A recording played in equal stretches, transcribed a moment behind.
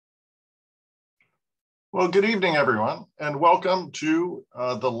Well, good evening, everyone, and welcome to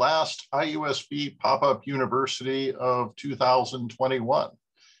the last IUSB Pop-Up University of 2021.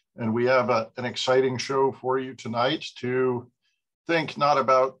 And we have an exciting show for you tonight to think not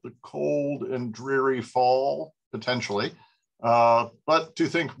about the cold and dreary fall, potentially, but to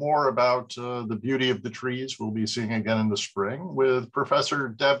think more about the beauty of the trees we'll be seeing again in the spring with Professor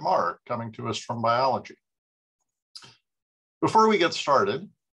Deb Marr coming to us from biology. Before we get started,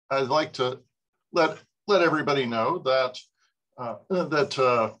 I'd like to let everybody know that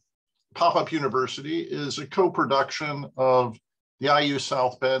Pop-Up University is a co-production of the IU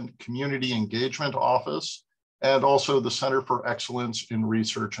South Bend Community Engagement Office and also the Center for Excellence in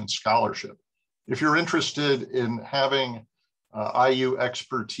Research and Scholarship. If you're interested in having IU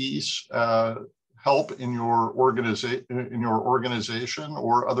expertise help in your organization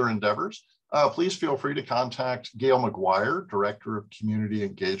or other endeavors, please feel free to contact Gail McGuire, Director of Community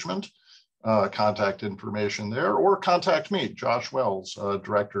Engagement. Contact information there, or contact me, Josh Wells,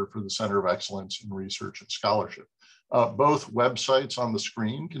 Director for the Center of Excellence in Research and Scholarship. Both websites on the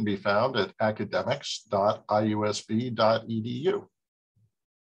screen can be found at academics.iusb.edu.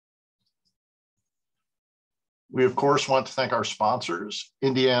 We, of course, want to thank our sponsors,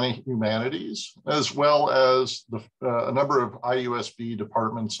 Indiana Humanities, as well as a number of IUSB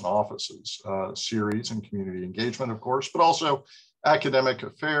departments and offices, Series and Community Engagement, of course, but also Academic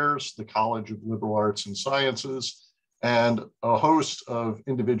Affairs, the College of Liberal Arts and Sciences, and a host of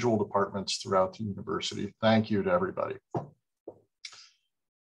individual departments throughout the university. Thank you to everybody.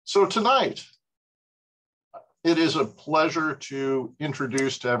 So tonight, it is a pleasure to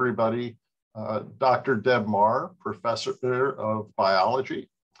introduce to everybody Dr. Deb Marr, Professor of Biology.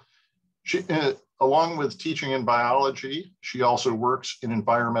 She, along with teaching in biology, she also works in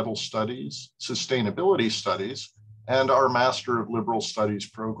environmental studies, sustainability studies, and our Master of Liberal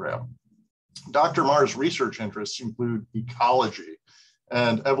Studies program. Dr. Marr's research interests include ecology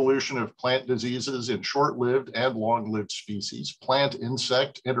and evolution of plant diseases in short-lived and long-lived species,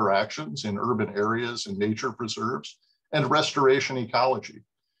 plant-insect interactions in urban areas and nature preserves, and restoration ecology.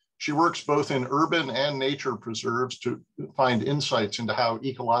 She works both in urban and nature preserves to find insights into how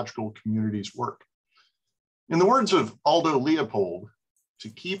ecological communities work. In the words of Aldo Leopold, to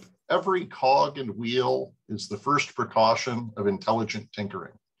keep every cog and wheel is the first precaution of intelligent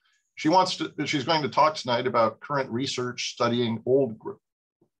tinkering. She's going to talk tonight about current research studying old growth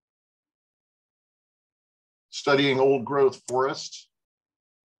forests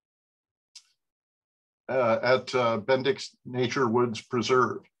at Bendix Nature Woods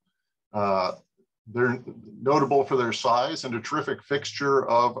Preserve. They're notable for their size and a terrific fixture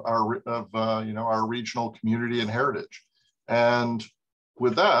of our regional community and heritage. And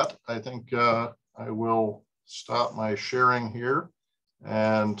with that, I think I will stop my sharing here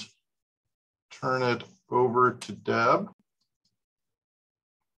and turn it over to Deb.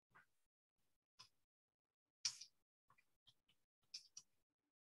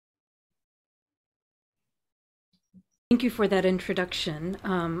 Thank you for that introduction.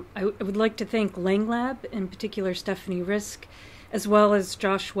 I would like to thank LangLab, in particular Stephanie Risk, as well as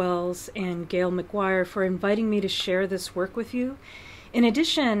Josh Wells and Gail McGuire for inviting me to share this work with you. In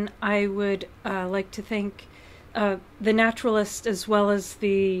addition, I would like to thank the naturalists as well as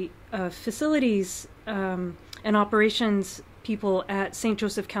the facilities and operations people at St.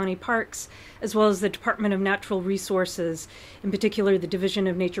 Joseph County Parks, as well as the Department of Natural Resources, in particular the Division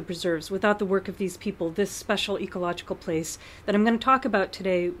of Nature Preserves. Without the work of these people, this special ecological place that I'm going to talk about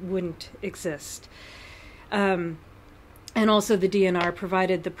today wouldn't exist. And also the DNR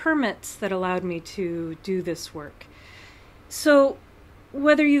provided the permits that allowed me to do this work. So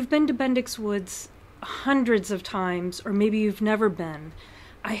whether you've been to Bendix Woods hundreds of times or maybe you've never been,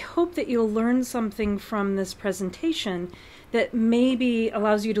 I hope that you'll learn something from this presentation that maybe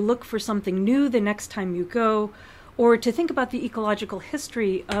allows you to look for something new the next time you go, or to think about the ecological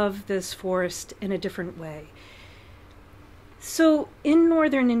history of this forest in a different way. So in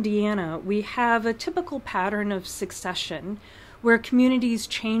northern Indiana, we have a typical pattern of succession where communities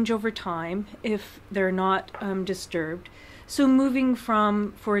change over time if they're not disturbed. So moving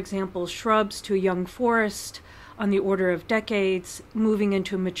from, for example, shrubs to a young forest on the order of decades, moving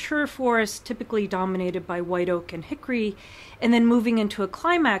into a mature forest typically dominated by white oak and hickory, and then moving into a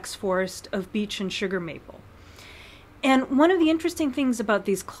climax forest of beech and sugar maple. And one of the interesting things about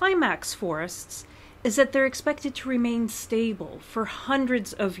these climax forests is that they're expected to remain stable for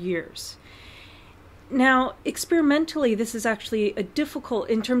hundreds of years. Now, experimentally, this is actually a difficult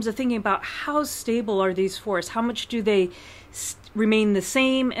in terms of thinking about how stable are these forests, how much do they remain the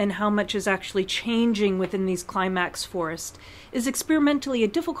same and how much is actually changing within these climax forests is experimentally a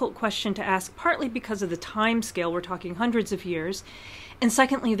difficult question to ask, partly because of the time scale, we're talking hundreds of years, and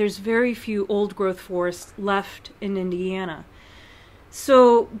secondly, there's very few old-growth forests left in Indiana.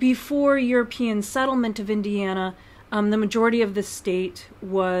 So before European settlement of Indiana, the majority of the state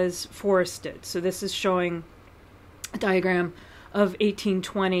was forested. So this is showing a diagram of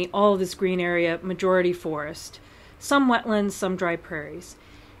 1820, all of this green area, majority forest. Some wetlands, some dry prairies.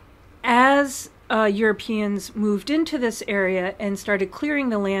 As Europeans moved into this area and started clearing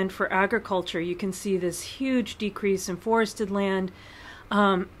the land for agriculture, you can see this huge decrease in forested land.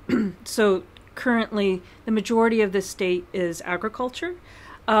 So currently, the majority of the state is agriculture,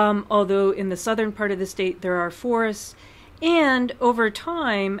 although in the southern part of the state there are forests. And over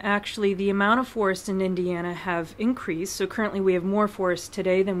time, actually, the amount of forests in Indiana have increased. So currently we have more forests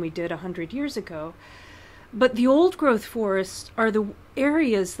today than we did 100 years ago. But the old-growth forests are the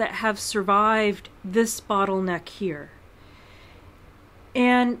areas that have survived this bottleneck here.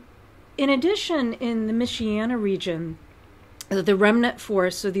 And in addition, in the Michiana region, the remnant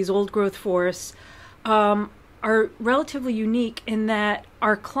forests, so these old-growth forests, are relatively unique in that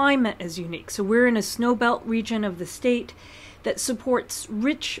our climate is unique. So we're in a snowbelt region of the state that supports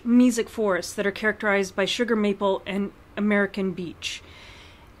rich mesic forests that are characterized by sugar maple and American beech.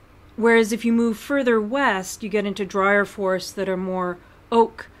 Whereas if you move further west, you get into drier forests that are more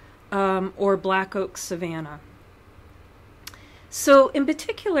oak or black oak savanna. So in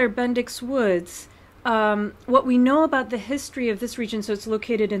particular, Bendix Woods, what we know about the history of this region, so it's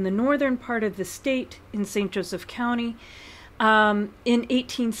located in the northern part of the state in St. Joseph County. In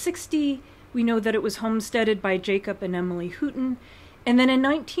 1860, we know that it was homesteaded by Jacob and Emily Hooton. And then in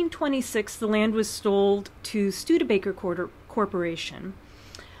 1926, the land was sold to Studebaker Corporation.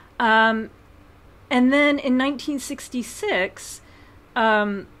 And then in 1966,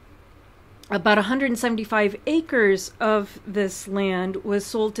 about 175 acres of this land was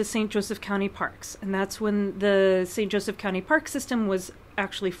sold to St. Joseph County Parks. And that's when the St. Joseph County Park System was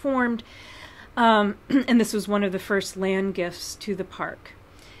actually formed. And this was one of the first land gifts to the park.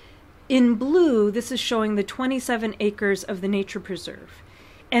 In blue, this is showing the 27 acres of the nature preserve.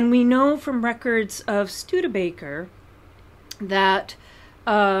 And we know from records of Studebaker that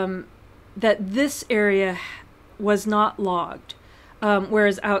that this area was not logged,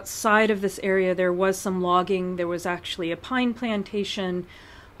 whereas outside of this area there was some logging. There was actually a pine plantation,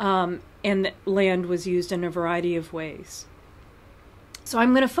 and the land was used in a variety of ways. So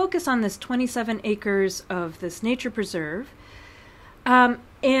I'm going to focus on this 27 acres of this nature preserve.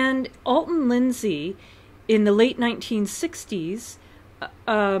 And Alton Lindsay, in the late 1960s,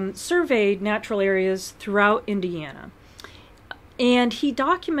 surveyed natural areas throughout Indiana. And he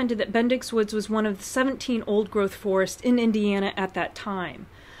documented that Bendix Woods was one of the 17 old-growth forests in Indiana at that time.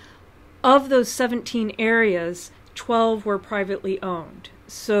 Of those 17 areas, 12 were privately owned.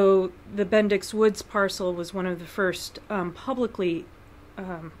 So the Bendix Woods parcel was one of the first publicly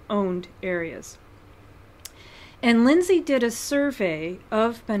owned areas. And Lindsay did a survey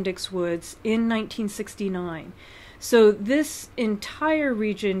of Bendix Woods in 1969. So this entire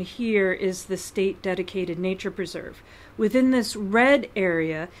region here is the state-dedicated nature preserve. Within this red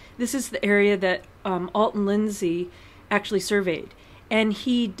area, this is the area that Alton Lindsay actually surveyed. And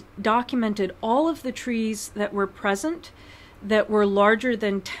he documented all of the trees that were present that were larger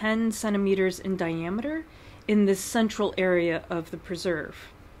than 10 centimeters in diameter in this central area of the preserve.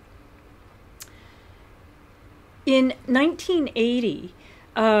 In 1980,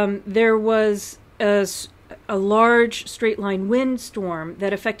 there was a large straight-line windstorm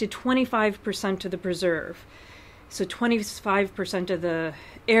that affected 25% of the preserve. So 25% of the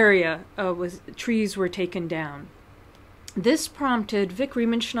area trees were taken down. This prompted Vic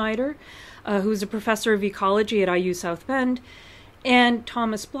Riemenschneider, who's a professor of ecology at IU South Bend, and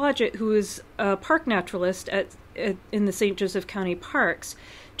Thomas Blodgett, who is a park naturalist in the St. Joseph County Parks,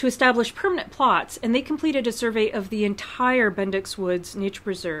 to establish permanent plots, and they completed a survey of the entire Bendix Woods Nature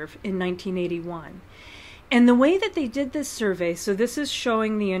Preserve in 1981. And the way that they did this survey, so this is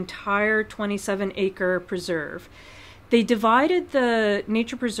showing the entire 27-acre preserve, they divided the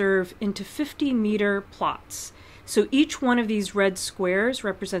nature preserve into 50-meter plots. So each one of these red squares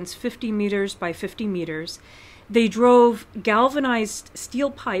represents 50 meters by 50 meters. They drove galvanized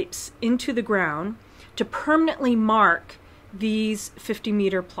steel pipes into the ground to permanently mark these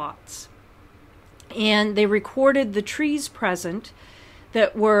 50-meter plots. And they recorded the trees present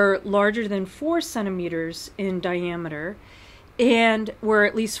that were larger than 4 centimeters in diameter and were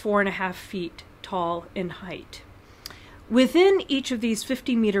at least 4.5 feet tall in height. Within each of these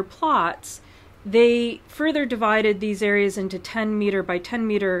 50-meter plots, they further divided these areas into 10 meter by 10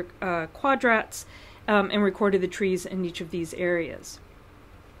 meter quadrats and recorded the trees in each of these areas.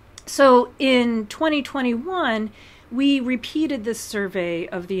 So in 2021, we repeated this survey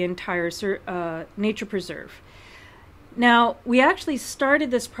of the entire nature preserve. Now, we actually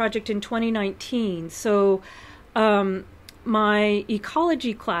started this project in 2019, so my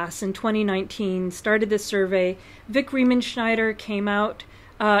ecology class in 2019 started this survey. Vic Riemenschneider came out,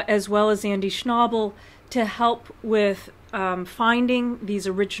 as well as Andy Schnabel, to help with finding these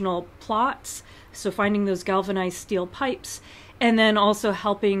original plots, so finding those galvanized steel pipes, and then also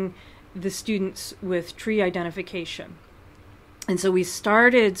helping the students with tree identification. And so we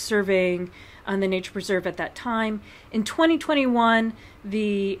started surveying on the nature preserve at that time. In 2021,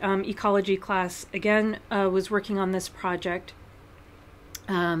 the ecology class again was working on this project.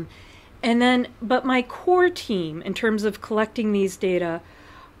 But my core team in terms of collecting these data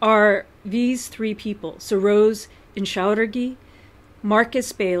are these three people. So Rose Inshaudergi,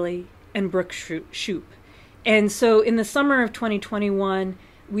 Marcus Bailey, and Brooke Shoup. And so in the summer of 2021,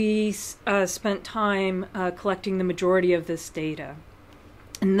 we spent time collecting the majority of this data.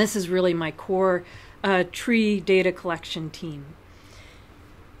 And this is really my core tree data collection team.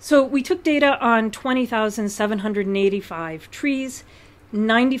 So we took data on 20,785 trees.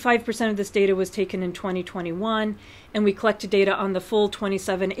 95% of this data was taken in 2021, and we collected data on the full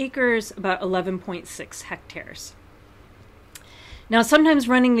 27 acres, about 11.6 hectares. Now, sometimes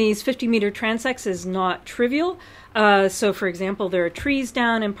running these 50-meter transects is not trivial. So, for example, there are trees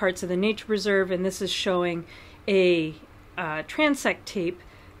down in parts of the nature preserve, and this is showing a transect tape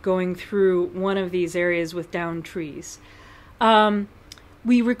going through one of these areas with downed trees.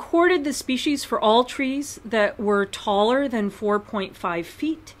 We recorded the species for all trees that were taller than 4.5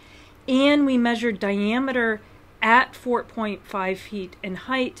 feet, and we measured diameter at 4.5 feet in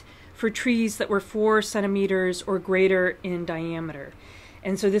height for trees that were 4 centimeters or greater in diameter.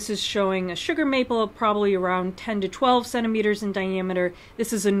 And so this is showing a sugar maple probably around 10 to 12 centimeters in diameter.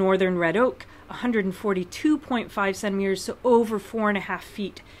 This is a northern red oak, 142.5 centimeters, so over 4.5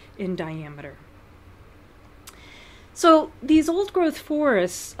 feet in diameter. So these old-growth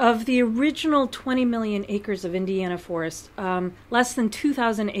forests, of the original 20 million acres of Indiana forest, less than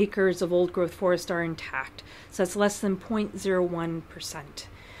 2,000 acres of old-growth forest are intact. So that's less than 0.01%.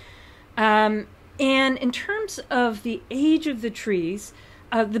 And in terms of the age of the trees,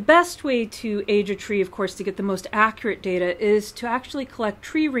 the best way to age a tree, of course, to get the most accurate data is to actually collect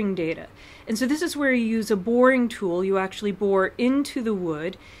tree ring data. And so this is where you use a boring tool. You actually bore into the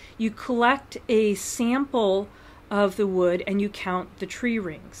wood. You collect a sample of the wood and you count the tree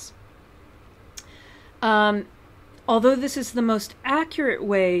rings. Although this is the most accurate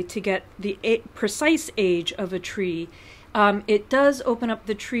way to get the precise age of a tree, it does open up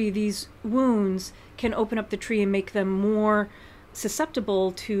the tree. These wounds can open up the tree and make them more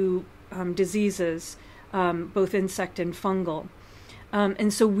susceptible to diseases, both insect and fungal.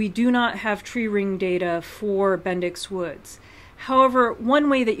 And so we do not have tree ring data for Bendix woods. However, one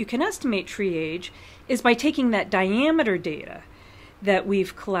way that you can estimate tree age is by taking that diameter data that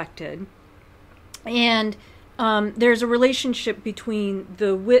we've collected, and there's a relationship between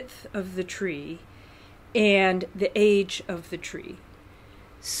the width of the tree and the age of the tree.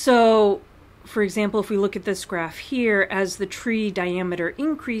 So, for example, if we look at this graph here, as the tree diameter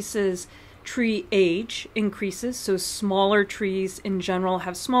increases, tree age increases. So smaller trees in general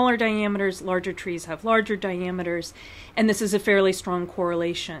have smaller diameters, larger trees have larger diameters, and this is a fairly strong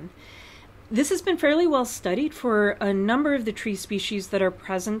correlation. This has been fairly well studied for a number of the tree species that are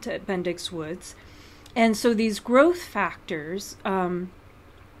present at Bendix Woods. And so these growth factors can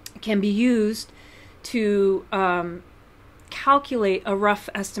be used to calculate a rough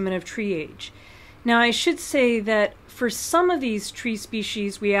estimate of tree age. Now, I should say that for some of these tree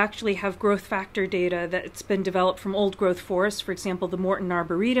species, we actually have growth factor data that's been developed from old growth forests, for example, the Morton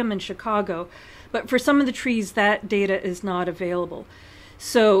Arboretum in Chicago. But for some of the trees, that data is not available.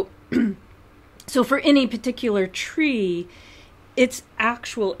 So, so for any particular tree, its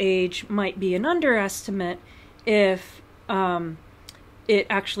actual age might be an underestimate if it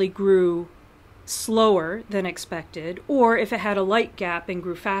actually grew slower than expected, or if it had a light gap and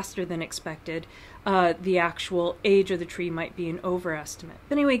grew faster than expected, the actual age of the tree might be an overestimate.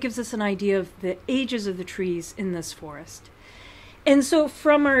 But anyway, it gives us an idea of the ages of the trees in this forest. And so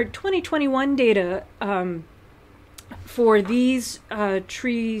from our 2021 data, for these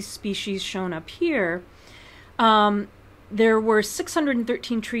tree species shown up here, there were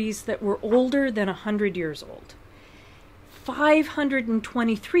 613 trees that were older than 100 years old.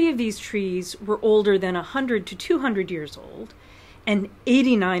 523 of these trees were older than 100 to 200 years old, and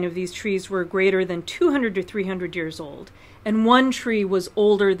 89 of these trees were greater than 200 to 300 years old, and one tree was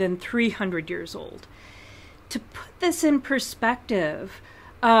older than 300 years old. To put this in perspective,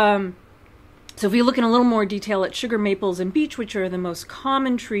 so if we look in a little more detail at sugar maples and beech, which are the most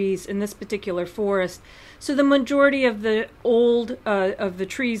common trees in this particular forest, so the majority of the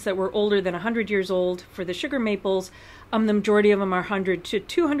trees that were older than 100 years old for the sugar maples, the majority of them are 100 to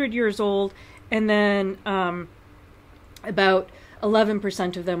 200 years old, and then about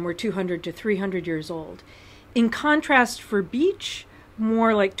 11% of them were 200 to 300 years old. In contrast, for beech,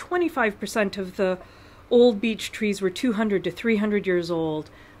 more like 25% of the old beech trees were 200 to 300 years old,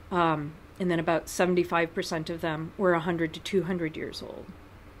 and then about 75% of them were 100 to 200 years old.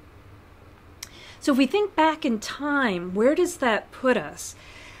 So if we think back in time, where does that put us?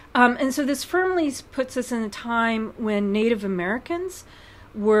 And so this firmly puts us in a time when Native Americans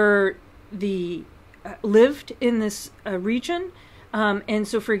were lived in this region. And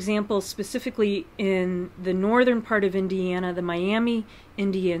so, for example, specifically in the northern part of Indiana, the Miami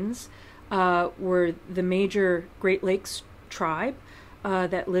Indians were the major Great Lakes tribe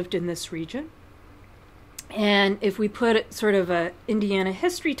that lived in this region. And if we put sort of a Indiana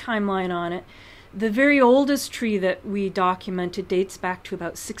history timeline on it, the very oldest tree that we documented dates back to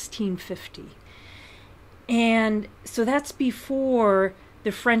about 1650. And so that's before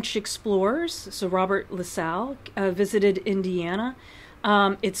the French explorers, so Robert La Salle, visited Indiana.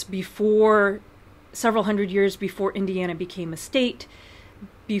 It's before, several hundred years before Indiana became a state.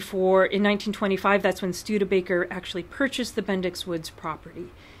 In 1925, that's when Studebaker actually purchased the Bendix Woods property,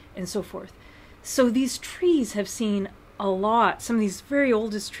 and so forth. So these trees have seen a lot, some of these very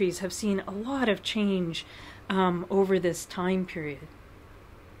oldest trees have seen a lot of change over this time period.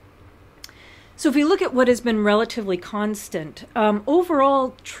 So if we look at what has been relatively constant,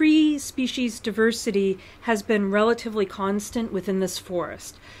 overall tree species diversity has been relatively constant within this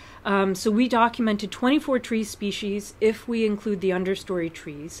forest. So we documented 24 tree species if we include the understory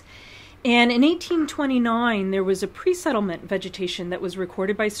trees. And in 1829, there was a pre-settlement vegetation that was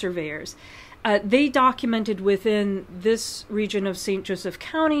recorded by surveyors. They documented within this region of St. Joseph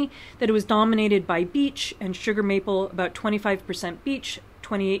County that it was dominated by beech and sugar maple, about 25% beech,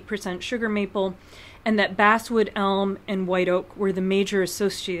 28% sugar maple, and that basswood, elm, and white oak were the major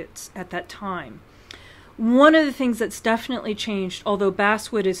associates at that time. One of the things that's definitely changed, although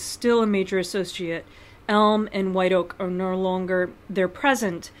basswood is still a major associate, elm and white oak are no longer, they're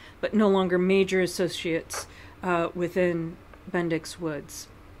present, but no longer major associates within Bendix Woods.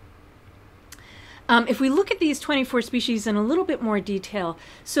 If we look at these 24 species in a little bit more detail,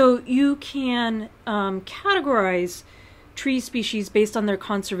 so you can categorize tree species based on their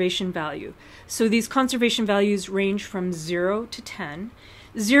conservation value. So these conservation values range from 0 to 10.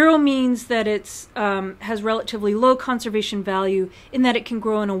 0 means that it has relatively low conservation value in that it can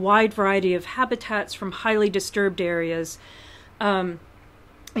grow in a wide variety of habitats from highly disturbed areas. In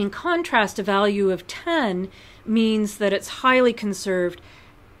contrast, a value of 10 means that it's highly conserved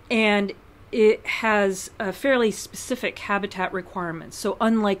and it has a fairly specific habitat requirements, so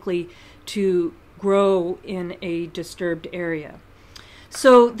unlikely to grow in a disturbed area.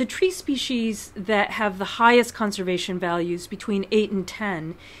 So the tree species that have the highest conservation values between 8 and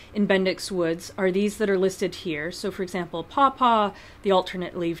 10 in Bendix Woods are these that are listed here. So for example, pawpaw, the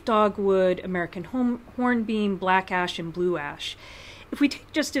alternate-leaf dogwood, American hornbeam, black ash, and blue ash. If we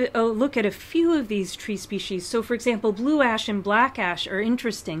take just a look at a few of these tree species, so for example, blue ash and black ash are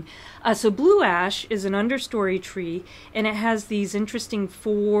interesting. So blue ash is an understory tree, and it has these interesting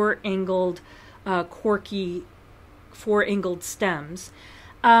four-angled, corky, four-angled stems.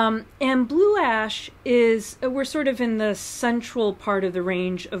 And blue ash is, we're sort of in the central part of the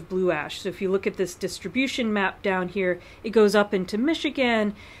range of blue ash. So if you look at this distribution map down here, it goes up into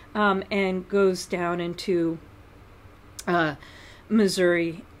Michigan and goes down into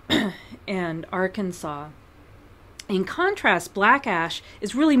Missouri and Arkansas. In contrast, black ash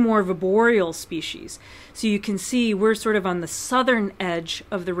is really more of a boreal species. So you can see we're sort of on the southern edge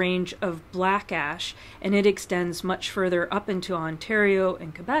of the range of black ash, and it extends much further up into Ontario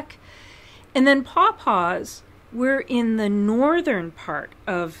and Quebec. And then pawpaws, we're in the northern part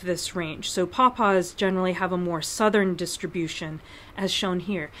of this range. So pawpaws generally have a more southern distribution, as shown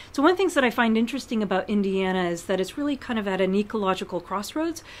here. So one of the things that I find interesting about Indiana is that it's really kind of at an ecological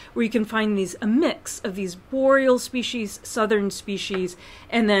crossroads where you can find a mix of these boreal species, southern species,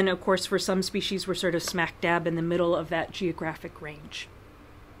 and then of course for some species we're sort of smack dab in the middle of that geographic range.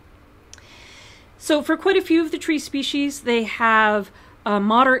 So for quite a few of the tree species, they have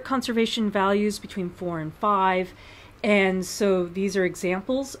moderate conservation values between 4 and 5, And so these are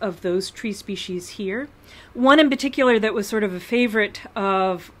examples of those tree species here. One in particular that was sort of a favorite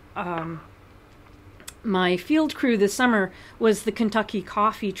of my field crew this summer was the Kentucky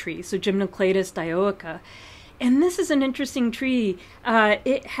coffee tree, so Gymnocladus dioica. And this is an interesting tree.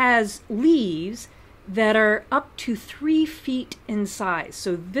 It has leaves that are up to 3 feet in size.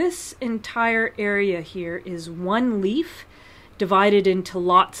 So this entire area here is one leaf divided into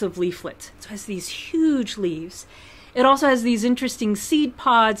lots of leaflets. So it has these huge leaves. It also has these interesting seed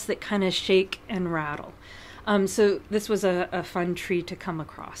pods that kind of shake and rattle. So this was a fun tree to come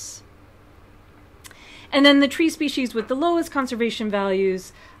across. And then the tree species with the lowest conservation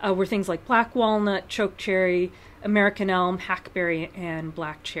values were things like black walnut, chokecherry, American elm, hackberry, and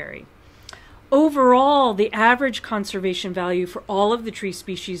black cherry. Overall, the average conservation value for all of the tree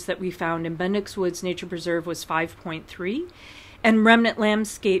species that we found in Bendix Woods Nature Preserve was 5.3, and remnant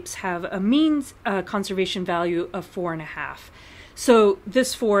landscapes have a mean conservation value of 4.5. So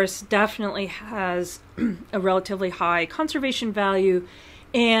this forest definitely has a relatively high conservation value,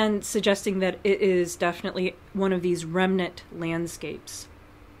 and suggesting that it is definitely one of these remnant landscapes.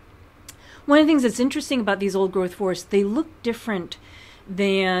 One of the things that's interesting about these old growth forests, they look different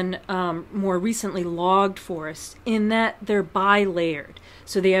than more recently logged forests in that they're bi-layered.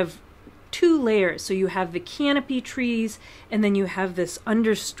 So they have 2 layers. So you have the canopy trees, and then you have this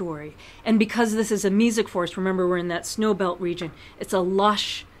understory. And because this is a mesic forest, remember we're in that snow belt region, it's a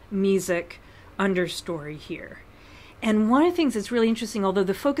lush mesic understory here. And one of the things that's really interesting, although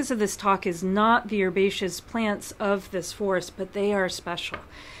the focus of this talk is not the herbaceous plants of this forest, but they are special.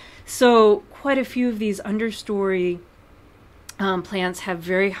 So quite a few of these understory plants have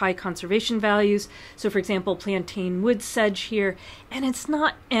very high conservation values. So for example, plantain wood sedge here, and it's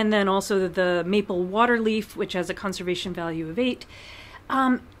not, and then also the maple waterleaf, which has a conservation value of 8.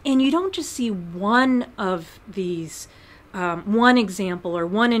 And you don't just see one of these, one example or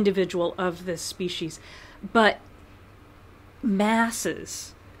one individual of this species, but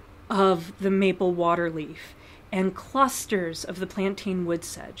masses of the maple waterleaf and clusters of the plantain wood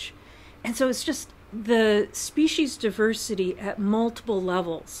sedge. And so it's just the species diversity at multiple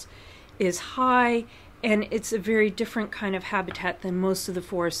levels is high, and it's a very different kind of habitat than most of the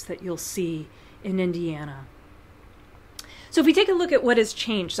forests that you'll see in Indiana. So if we take a look at what has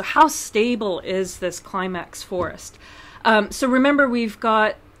changed, so how stable is this climax forest? So remember, we've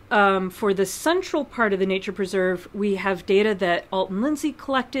got for the central part of the nature preserve, we have data that Alton Lindsay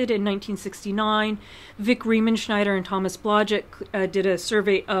collected in 1969. Vic Riemenschneider and Thomas Blodgett did a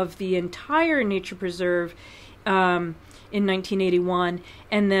survey of the entire nature preserve in 1981,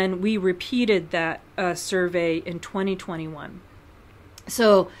 and then we repeated that survey in 2021.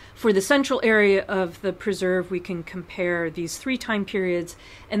 So for the central area of the preserve, we can compare these 3 time periods,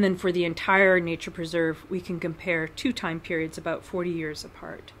 and then for the entire nature preserve, we can compare 2 time periods about 40 years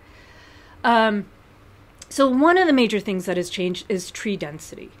apart. So one of the major things that has changed is tree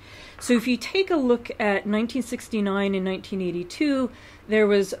density. So if you take a look at 1969 and 1982, there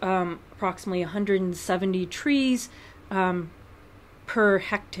was approximately 170 trees per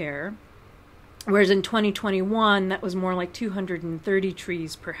hectare, whereas in 2021, that was more like 230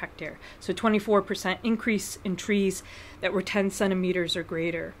 trees per hectare. So 24% increase in trees that were 10 centimeters or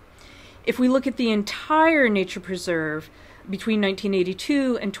greater. If we look at the entire nature preserve, between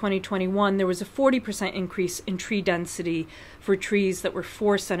 1982 and 2021, there was a 40% increase in tree density for trees that were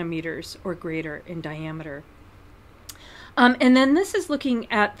 4 centimeters or greater in diameter. And then this is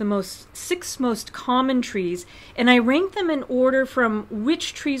looking at the 6 most common trees, and I ranked them in order from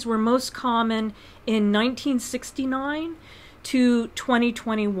which trees were most common in 1969 to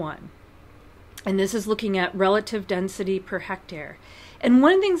 2021. And this is looking at relative density per hectare. And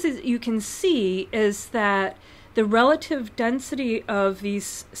one of the things that you can see is that the relative density of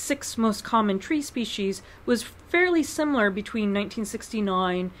these 6 most common tree species was fairly similar between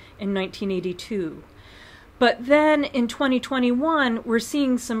 1969 and 1982. But then in 2021, we're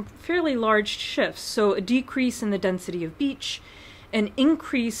seeing some fairly large shifts. So a decrease in the density of beech, an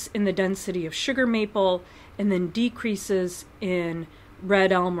increase in the density of sugar maple, and then decreases in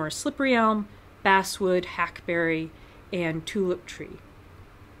red elm or slippery elm, basswood, hackberry, and tulip tree.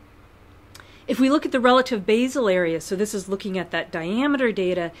 If we look at the relative basal area, so this is looking at that diameter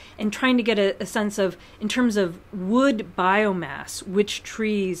data and trying to get a sense of, in terms of wood biomass, which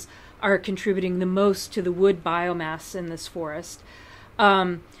trees are contributing the most to the wood biomass in this forest.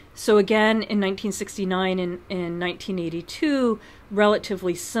 So again, in 1969 and in 1982,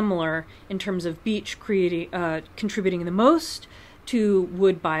 relatively similar in terms of beech contributing the most to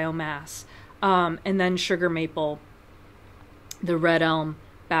wood biomass, and then sugar maple, the red elm,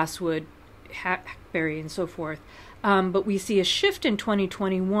 basswood, hackberry, and so forth, but we see a shift in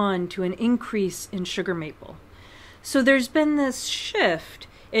 2021 to an increase in sugar maple. So there's been this shift,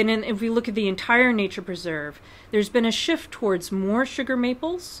 and if we look at the entire nature preserve, there's been a shift towards more sugar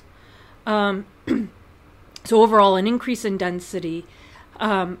maples. So overall, an increase in density,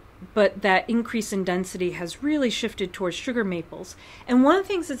 but that increase in density has really shifted towards sugar maples. And one of the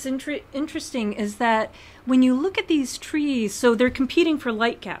things that's interesting is that when you look at these trees, so they're competing for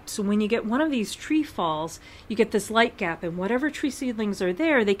light gaps. So when you get one of these tree falls, you get this light gap, and whatever tree seedlings are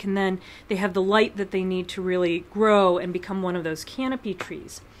there, they have the light that they need to really grow and become one of those canopy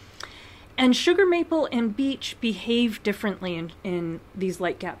trees. And sugar maple and beech behave differently in these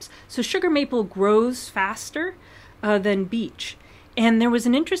light gaps. So sugar maple grows faster than beech. And there was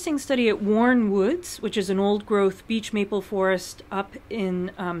an interesting study at Warren Woods, which is an old-growth beech maple forest up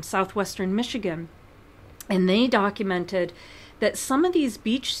in southwestern Michigan. And they documented that some of these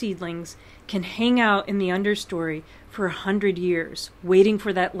beech seedlings can hang out in the understory for 100 years, waiting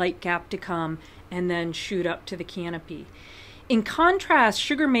for that light gap to come and then shoot up to the canopy. In contrast,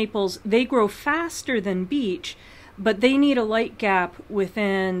 sugar maples, they grow faster than beech, but they need a light gap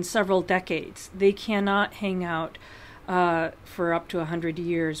within several decades. They cannot hang out for up to 100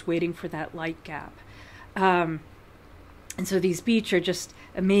 years waiting for that light gap. And so these beech are just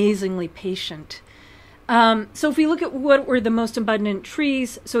amazingly patient. So if we look at what were the most abundant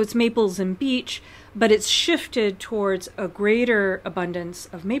trees, so it's maples and beech, but it's shifted towards a greater abundance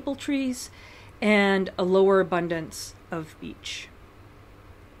of maple trees and a lower abundance of beech.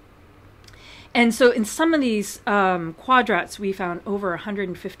 And so in some of these quadrats, we found over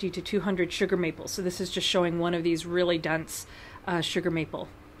 150 to 200 sugar maples. So this is just showing one of these really dense sugar maple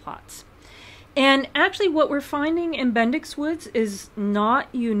plots. And actually what we're finding in Bendix Woods is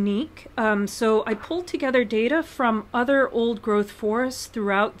not unique. So I pulled together data from other old growth forests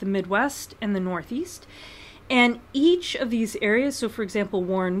throughout the Midwest and the Northeast. And each of these areas, so for example,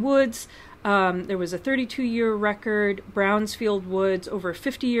 Warren Woods, there was a 32-year record, Brownsfield Woods, over a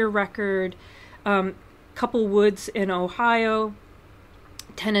 50-year record, couple woods in Ohio,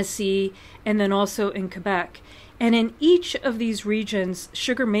 Tennessee, and then also in Quebec. And in each of these regions,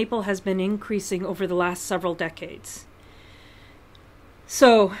 sugar maple has been increasing over the last several decades.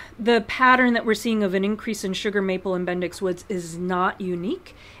 So the pattern that we're seeing of an increase in sugar maple in Bendix Woods is not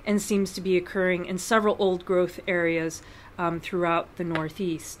unique and seems to be occurring in several old growth areas throughout the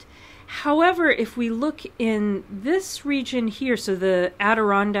Northeast. However, if we look in this region here, so the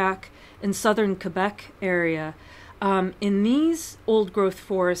Adirondack and southern Quebec area, in these old growth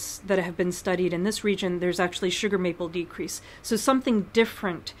forests that have been studied in this region, there's actually sugar maple decrease. So something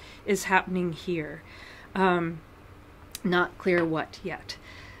different is happening here. Not clear what yet.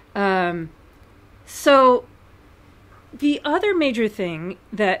 So the other major thing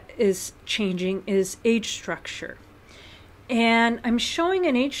that is changing is age structure. And I'm showing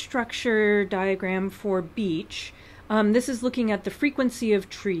an age structure diagram for beech. This is looking at the frequency of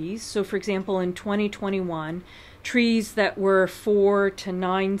trees. So for example, in 2021, trees that were 4 to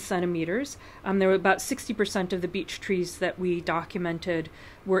 9 centimeters, there were about 60% of the beech trees that we documented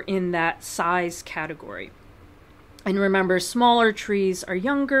were in that size category. And remember, smaller trees are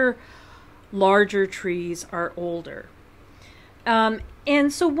younger, larger trees are older.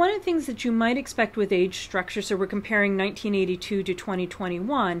 And so one of the things that you might expect with age structure, so we're comparing 1982 to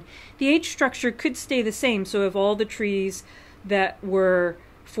 2021, the age structure could stay the same. So if all the trees that were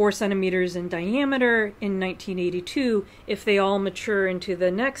 4 centimeters in diameter in 1982, if they all mature into the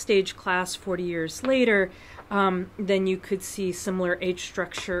next age class 40 years later, then you could see similar age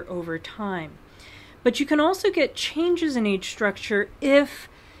structure over time. But you can also get changes in age structure if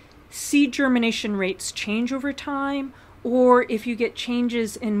seed germination rates change over time, or if you get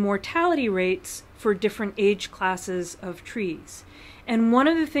changes in mortality rates for different age classes of trees. And one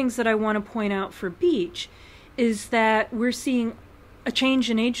of the things that I want to point out for beech is that we're seeing a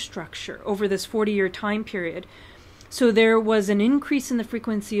change in age structure over this 40-year time period. So there was an increase in the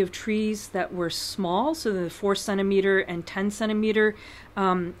frequency of trees that were small, so the 4 centimeter and 10 centimeter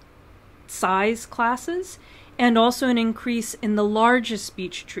size classes, and also an increase in the largest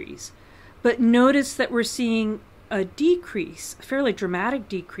beech trees. But notice that we're seeing a decrease, a fairly dramatic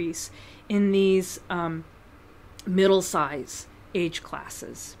decrease, in these middle size age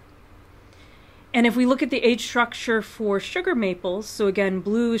classes. And if we look at the age structure for sugar maples, so again,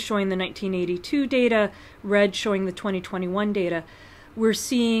 blue is showing the 1982 data, red showing the 2021 data, we're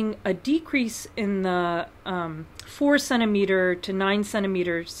seeing a decrease in the 4 centimeter to 9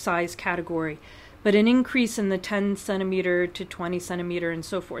 centimeter size category, but an increase in the 10 centimeter to 20 centimeter and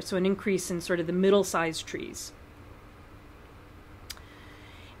so forth. So an increase in sort of the middle sized trees.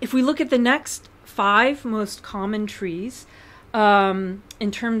 If we look at the next 5 most common trees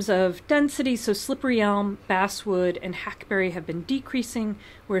in terms of density. So slippery elm, basswood, and hackberry have been decreasing,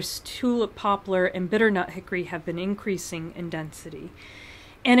 whereas tulip poplar and bitternut hickory have been increasing in density.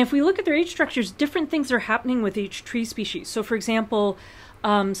 And if we look at their age structures, different things are happening with each tree species. So for example,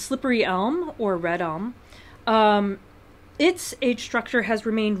 slippery elm or red elm, its age structure has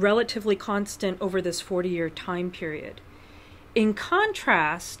remained relatively constant over this 40-year time period. In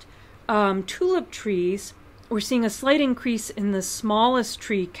contrast, tulip trees, we're seeing a slight increase in the smallest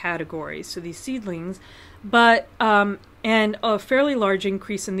tree categories, so these seedlings, but and a fairly large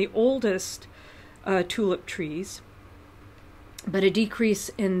increase in the oldest tulip trees, but a decrease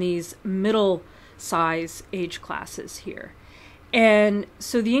in these middle size age classes here. And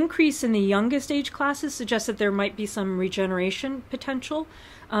so the increase in the youngest age classes suggests that there might be some regeneration potential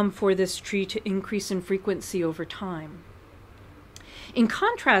for this tree to increase in frequency over time. In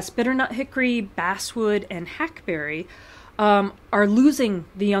contrast, bitternut hickory, basswood, and hackberry are losing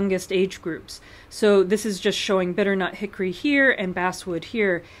the youngest age groups. So this is just showing bitternut hickory here and basswood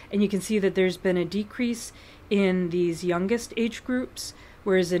here, and you can see that there's been a decrease in these youngest age groups,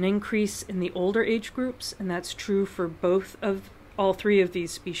 whereas an increase in the older age groups, and that's true for all 3 of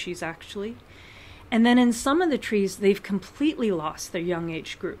these species actually. And then in some of the trees, they've completely lost their young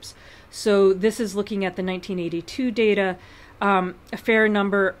age groups. So this is looking at the 1982 data, a fair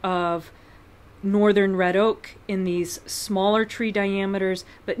number of northern red oak in these smaller tree diameters,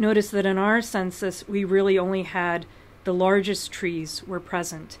 but notice that in our census, we really only had the largest trees were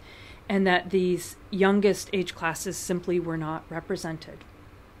present, and that these youngest age classes simply were not represented.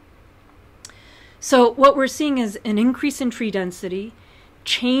 So what we're seeing is an increase in tree density,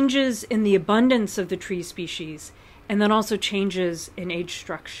 changes in the abundance of the tree species, and then also changes in age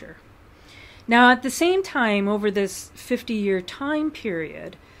structure. Now, at the same time, over this 50-year time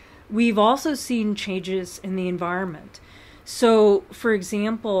period, we've also seen changes in the environment. So, for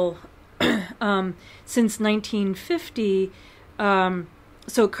example, since 1950,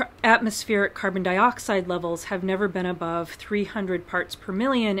 atmospheric carbon dioxide levels have never been above 300 parts per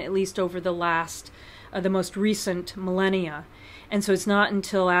million, at least over the most recent millennia. And so it's not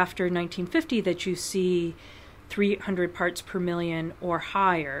until after 1950 that you see 300 parts per million or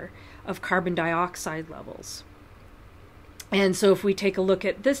higher of carbon dioxide levels. And so if we take a look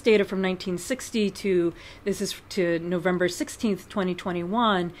at this data from 1960 this is to November 16th,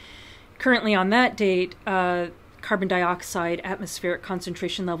 2021, currently on that date, carbon dioxide atmospheric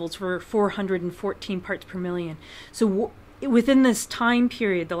concentration levels were 414 parts per million. So within this time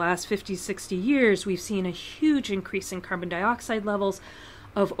period, the last 50, 60 years, we've seen a huge increase in carbon dioxide levels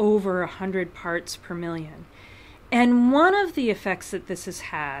of over 100 parts per million. And one of the effects that this has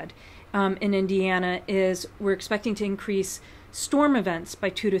had in Indiana is we're expecting to increase storm events by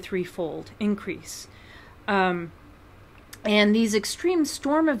 2 to 3-fold increase. And these extreme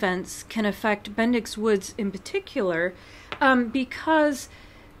storm events can affect Bendix Woods in particular because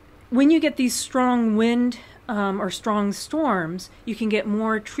when you get these strong wind or strong storms, you can get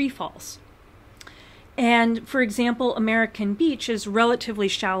more tree falls. And for example, American beech is relatively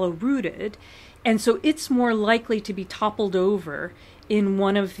shallow rooted, and so it's more likely to be toppled over in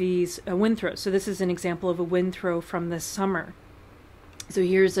one of these wind throws. So this is an example of a wind throw from this summer. So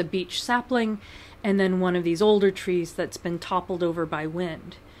here's a beech sapling, and then one of these older trees that's been toppled over by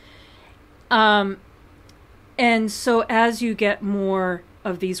wind. And so as you get more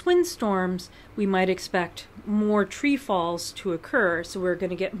of these windstorms, we might expect more tree falls to occur. So we're going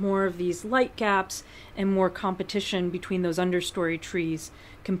to get more of these light gaps and more competition between those understory trees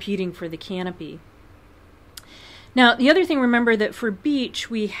competing for the canopy. Now, the other thing, remember that for beech,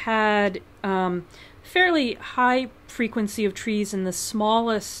 we had fairly high frequency of trees in the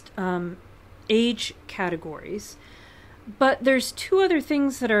smallest age categories. But there's 2 other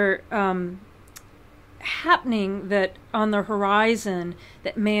things that are happening that on the horizon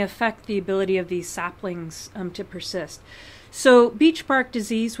that may affect the ability of these saplings to persist. So beech bark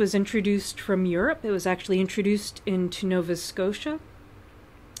disease was introduced from Europe. It was actually introduced into Nova Scotia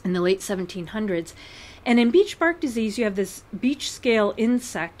in the late 1700s. And in beech bark disease, you have this beech scale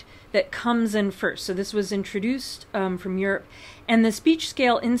insect that comes in first. So this was introduced from Europe. And this beech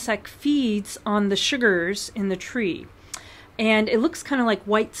scale insect feeds on the sugars in the tree. And it looks kind of like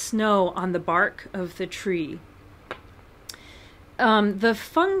white snow on the bark of the tree. The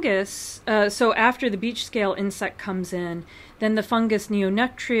fungus, so after the beech scale insect comes in, then the fungus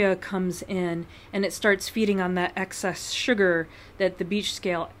Neonectria comes in, and it starts feeding on that excess sugar that the beech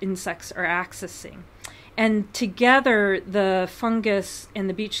scale insects are accessing. And together, the fungus and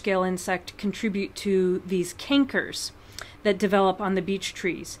the beech scale insect contribute to these cankers. that develop on the beech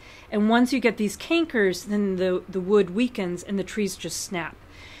trees. And once you get these cankers, then the wood weakens and the trees just snap.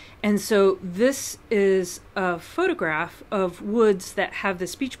 And so this is a photograph of woods that have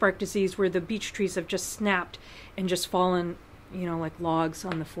this beech bark disease where the beech trees have just snapped and just fallen, you know, like logs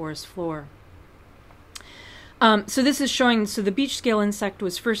on the forest floor. So this is showing, so the beech scale insect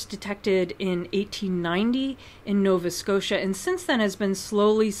was first detected in 1890 in Nova Scotia, and since then has been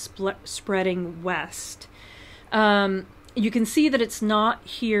slowly spreading west. You can see that it's not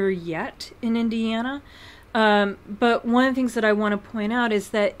here yet in Indiana. But one of the things that I want to point out is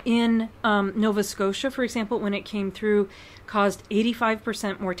that in Nova Scotia, for example, when it came through, caused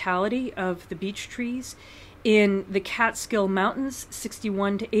 85% mortality of the beech trees. In the Catskill Mountains,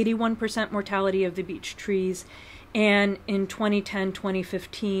 61 to 81% mortality of the beech trees. And in 2010,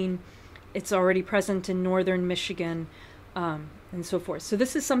 2015, it's already present in northern Michigan, and so forth. So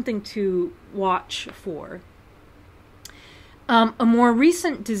this is something to watch for. A more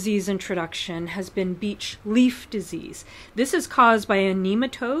recent disease introduction has been beech leaf disease. This is caused by a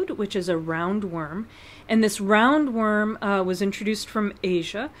nematode, which is a roundworm. And this roundworm was introduced from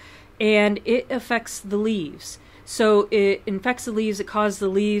Asia, and it affects the leaves. So it infects the leaves, it causes the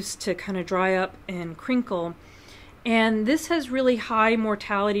leaves to kind of dry up and crinkle. And this has really high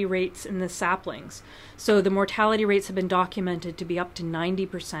mortality rates in the saplings. So the mortality rates have been documented to be up to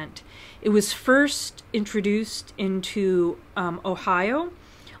 90%. It was first introduced into Ohio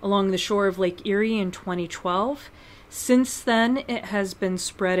along the shore of Lake Erie in 2012. Since then, it has been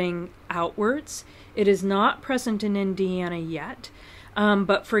spreading outwards. It is not present in Indiana yet.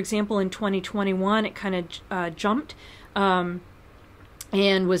 But for example, in 2021, it kind of jumped and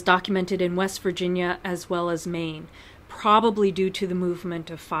was documented in West Virginia as well as Maine, probably due to the movement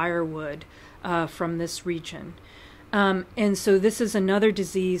of firewood from this region. And so this is another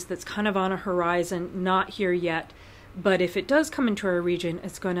disease that's kind of on a horizon, not here yet, but if it does come into our region,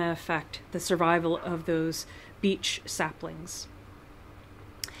 it's going to affect the survival of those beech saplings.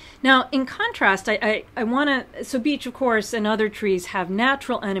 Now, in contrast, I want to, so beech, of course, and other trees have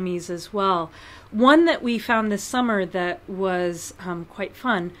natural enemies as well. One that we found this summer that was quite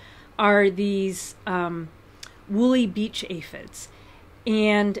fun are these woolly beech aphids.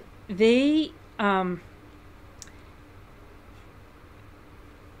 And they,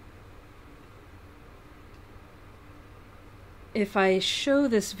 if I show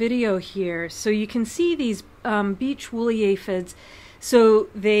this video here, so you can see these beech woolly aphids. So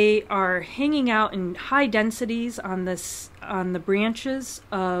they are hanging out in high densities on the branches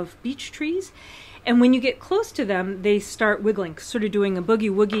of beech trees, and when you get close to them, they start wiggling, sort of doing a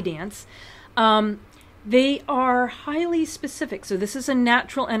boogie-woogie dance. They are highly specific. So this is a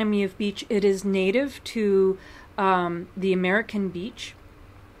natural enemy of beech. It is native to the American beech.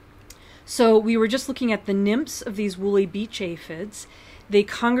 So we were just looking at the nymphs of these woolly beech aphids. They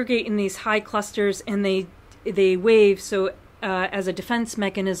congregate in these high clusters, and they wave. So as a defense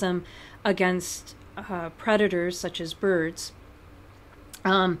mechanism against predators such as birds.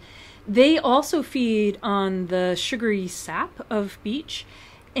 They also feed on the sugary sap of beech,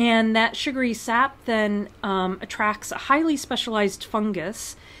 and that sugary sap then attracts a highly specialized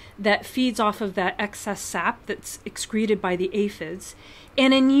fungus that feeds off of that excess sap that's excreted by the aphids.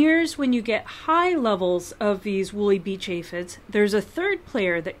 And in years when you get high levels of these woolly beech aphids, there's a third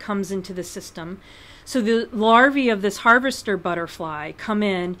player that comes into the system. So the larvae of this harvester butterfly come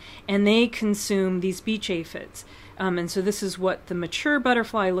in and they consume these beech aphids. And so this is what the mature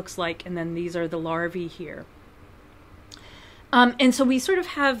butterfly looks like, and then these are the larvae here. And so we sort of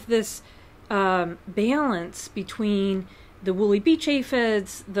have this balance between the woolly beech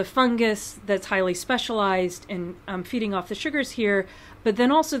aphids, the fungus that's highly specialized and feeding off the sugars here, but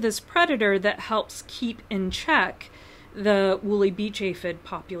then also this predator that helps keep in check the woolly beech aphid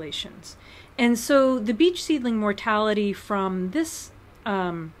populations. And so the beech seedling mortality from this,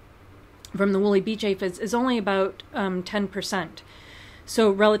 from the woolly beech aphids is only about 10%, so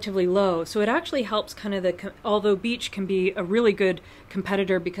relatively low. So it actually helps kind of although beech can be a really good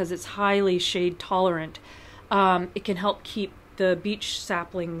competitor because it's highly shade tolerant, it can help keep the beech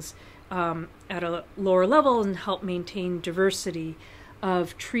saplings at a lower level and help maintain diversity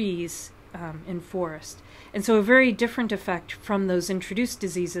of trees in forest. And so a very different effect from those introduced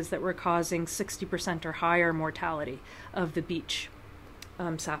diseases that were causing 60% or higher mortality of the beech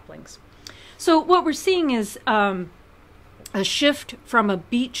saplings. So what we're seeing is a shift from a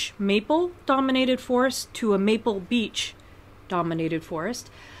beech maple dominated forest to a maple beech dominated forest.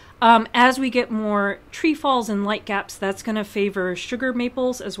 As we get more tree falls and light gaps, that's going to favor sugar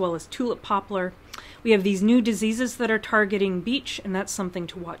maples as well as tulip poplar. We have these new diseases that are targeting beech, and that's something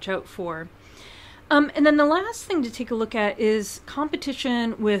to watch out for. And then the last thing to take a look at is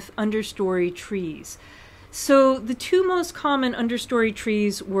competition with understory trees. So the two most common understory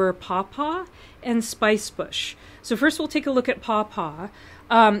trees were pawpaw and spicebush. So first we'll take a look at pawpaw.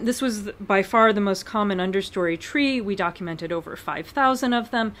 This was by far the most common understory tree. We documented over 5,000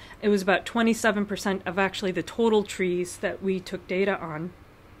 of them. It was about 27% of actually the total trees that we took data on.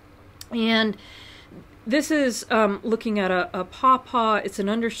 And this is looking at a pawpaw. It's an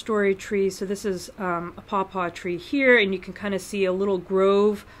understory tree. So this is a pawpaw tree here, and you can kind of see a little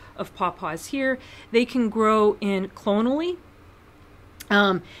grove of pawpaws here. They can grow in clonally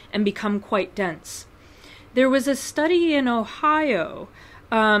and become quite dense. There was a study in Ohio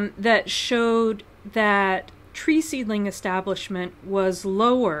that showed that tree seedling establishment was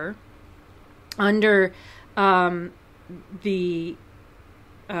lower under the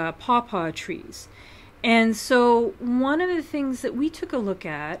pawpaw trees. And so one of the things that we took a look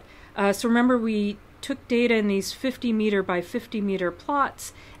at, so remember we took data in these 50 meter by 50 meter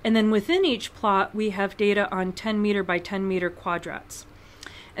plots, and then within each plot we have data on 10 meter by 10 meter quadrats.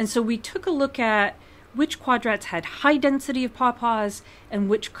 And so we took a look at which quadrats had high density of pawpaws and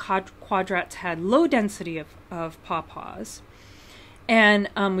which quadrats had low density of pawpaws. And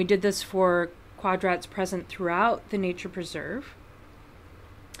we did this for quadrats present throughout the nature preserve.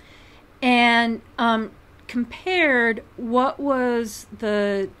 And compared what was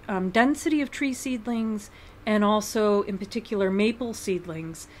the density of tree seedlings and also in particular maple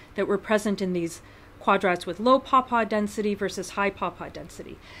seedlings that were present in these quadrats with low pawpaw density versus high pawpaw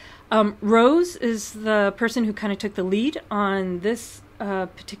density. Rose is the person who kind of took the lead on this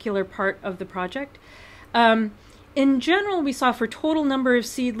particular part of the project. In general, we saw for total number of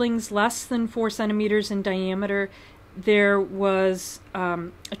seedlings less than 4 centimeters in diameter, there was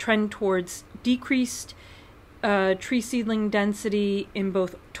a trend towards decreased tree seedling density in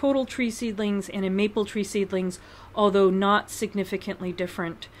both total tree seedlings and in maple tree seedlings, although not significantly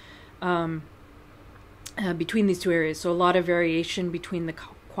different between these two areas. So a lot of variation between the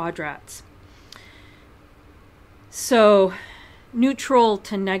quadrats. So neutral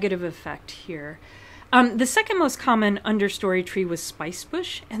to negative effect here. The second most common understory tree was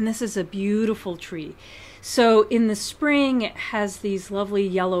spicebush, and this is a beautiful tree. So in the spring, it has these lovely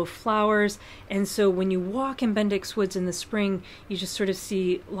yellow flowers, and so when you walk in Bendix Woods in the spring, you just sort of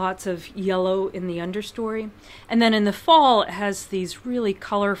see lots of yellow in the understory. And then in the fall, it has these really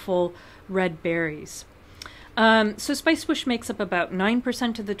colorful red berries. So spicebush makes up about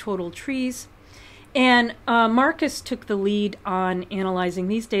 9% of the total trees. And Marcus took the lead on analyzing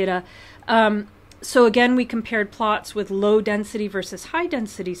these data. So again, we compared plots with low density versus high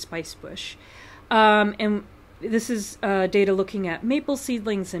density spicebush. And this is data looking at maple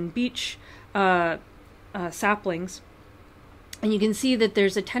seedlings and beech saplings. And you can see that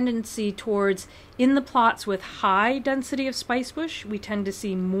there's a tendency towards, in the plots with high density of spicebush, we tend to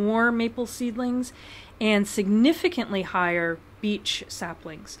see more maple seedlings and significantly higher beech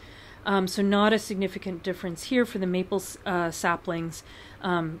saplings. So not a significant difference here for the maple saplings,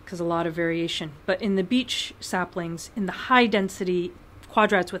 because a lot of variation. But in the beech saplings, in the high density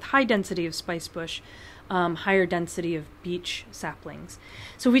quadrats with high density of spicebush, higher density of beech saplings.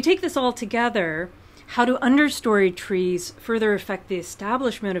 So if we take this all together, how do understory trees further affect the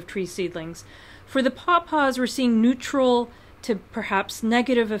establishment of tree seedlings? For the pawpaws, we're seeing neutral to perhaps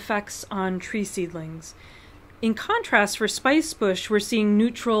negative effects on tree seedlings. In contrast, for spicebush, we're seeing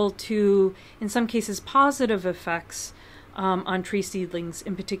neutral to, in some cases, positive effects on tree seedlings,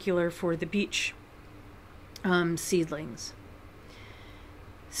 in particular for the beech seedlings.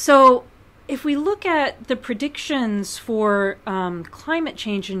 So if we look at the predictions for climate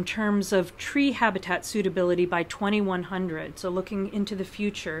change in terms of tree habitat suitability by 2100, so looking into the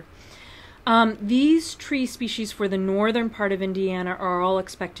future, these tree species for the northern part of Indiana are all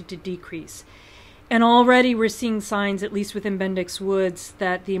expected to decrease. And already we're seeing signs, at least within Bendix Woods,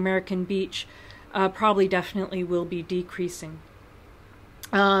 that the American beech probably definitely will be decreasing.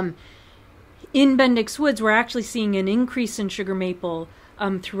 In Bendix Woods, we're actually seeing an increase in sugar maple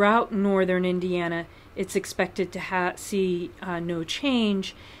throughout northern Indiana. It's expected to see no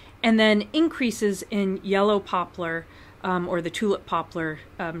change, and then increases in yellow poplar or the tulip poplar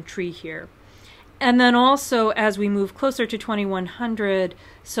tree here. And then also as we move closer to 2100,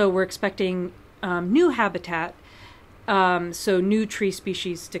 so we're expecting new habitat, so new tree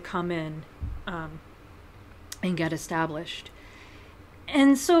species to come in and get established.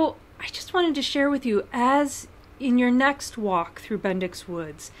 And so I just wanted to share with you, as in your next walk through Bendix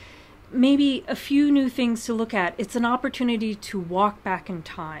Woods, maybe a few new things to look at. It's an opportunity to walk back in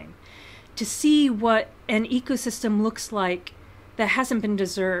time, to see what an ecosystem looks like that hasn't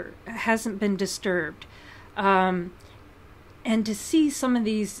been disturbed. And to see some of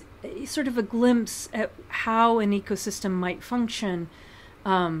these, sort of a glimpse at how an ecosystem might function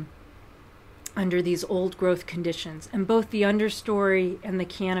under these old growth conditions. And both the understory and the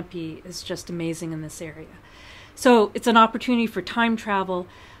canopy is just amazing in this area. So it's an opportunity for time travel.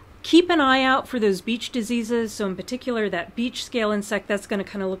 Keep an eye out for those beach diseases. So in particular, that beach scale insect, that's going to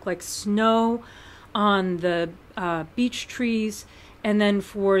kind of look like snow on the beach trees. And then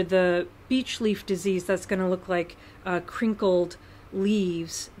for the beach leaf disease, that's going to look like crinkled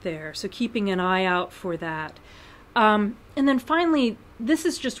leaves there. So keeping an eye out for that. And then finally, this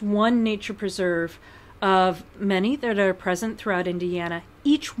is just one nature preserve of many that are present throughout Indiana.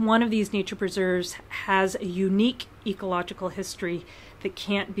 Each one of these nature preserves has a unique ecological history that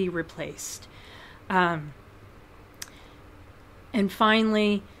can't be replaced. And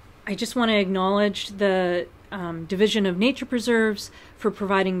finally, I just want to acknowledge the Division of Nature Preserves for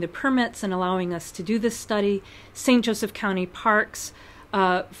providing the permits and allowing us to do this study, St. Joseph County Parks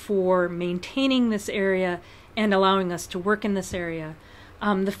for maintaining this area and allowing us to work in this area.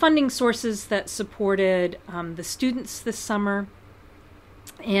 The funding sources that supported the students this summer,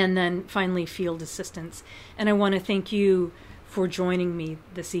 and then finally field assistance. And I want to thank you for joining me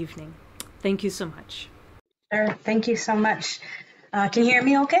this evening. Thank you so much. Sure. Thank you so much. Can you hear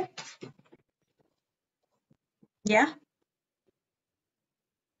me okay? Yeah?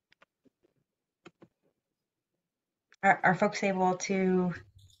 Are folks able to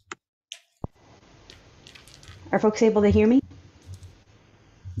hear me?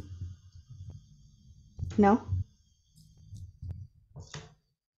 No?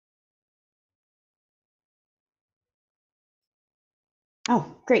 Oh,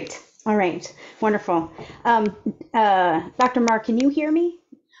 great. All right. Wonderful. Dr. Marr, can you hear me?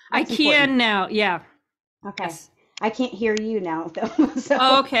 That's I can important. Now. Yeah. Okay. Yes. I can't hear you now, though. So,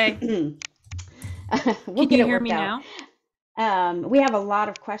 oh, okay. We'll can you hear me out. Now? We have a lot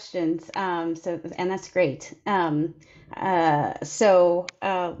of questions, and that's great. So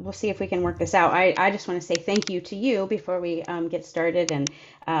we'll see if we can work this out. I just want to say thank you to you before we get started, and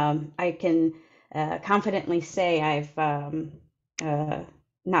I can confidently say I've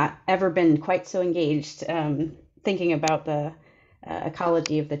not ever been quite so engaged thinking about the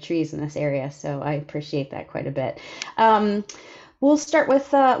ecology of the trees in this area, so I appreciate that quite a bit. We'll start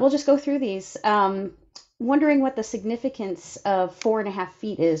with, we'll just go through these. Wondering what the significance of 4.5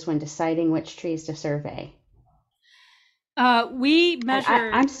 feet is when deciding which trees to survey. We measure.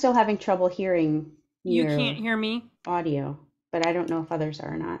 I'm still having trouble hearing you can't hear me? Audio, but I don't know if others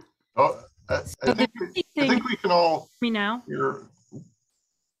are or not. Oh, I think we can all hear me now. Hear.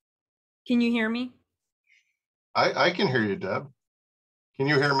 Can you hear me? I can hear you, Deb. Can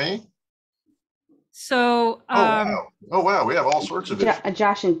you hear me? So, oh wow, we have all sorts of issues.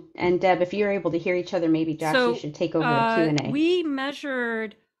 Josh and Deb, if you're able to hear each other, maybe Josh, you should take over the Q&A. We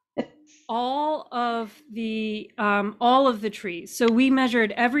measured all of the trees. So we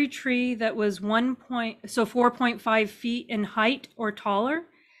measured every tree that was 4.5 feet in height or taller,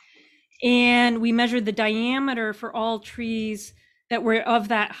 and we measured the diameter for all trees that were of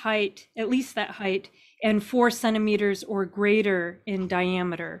that height, at least that height, and 4 centimeters or greater in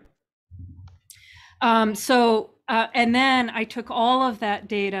diameter. And then I took all of that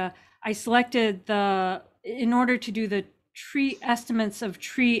data, I selected in order to do the tree estimates of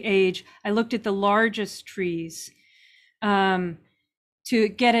tree age, I looked at the largest trees to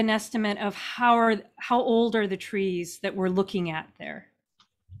get an estimate of how old are the trees that we're looking at there.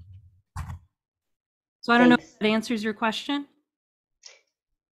 So I don't know if that answers your question.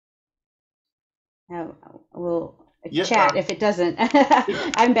 We'll chat if it doesn't.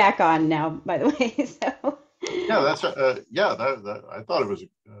 I'm back on now, by the way. So. Yeah, that's I thought it was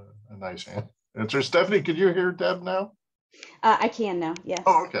a nice answer. Stephanie, could you hear Deb now? I can now. Yes.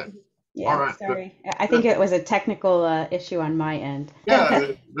 Oh, okay. Yeah. All right. Sorry, I think it was a technical issue on my end.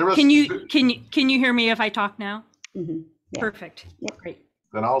 Yeah. There was, can you hear me if I talk now? Mm-hmm. Yeah. Perfect. Yep. Great.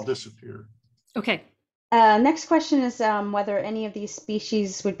 Then I'll disappear. Okay. Next question is whether any of these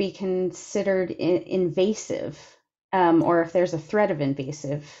species would be considered invasive, or if there's a threat of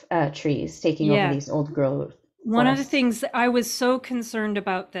invasive trees taking over these old growth. One of the things I was so concerned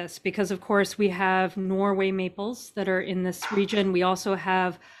about this, because of course we have Norway maples that are in this region. We also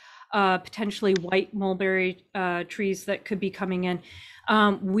have potentially white mulberry trees that could be coming in.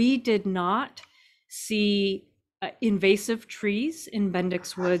 We did not see invasive trees in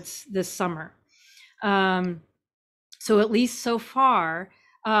Bendix Woods this summer. So at least so far,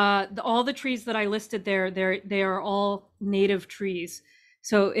 all the trees that I listed there, they are all native trees.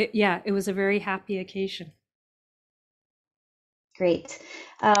 So it was a very happy occasion. Great.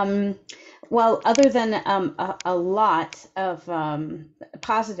 Well, other than a lot of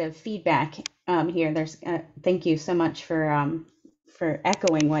positive feedback here, there's thank you so much for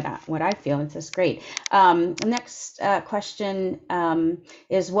echoing what I feel. It's just great. The next question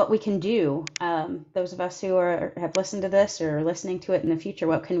is what we can do. Those of us who have listened to this or are listening to it in the future,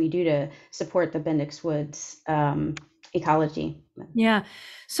 what can we do to support the Bendix Woods ecology? Yeah.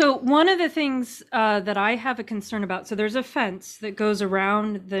 So one of the things that I have a concern about, so there's a fence that goes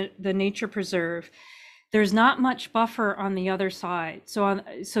around the nature preserve. There's not much buffer on the other side.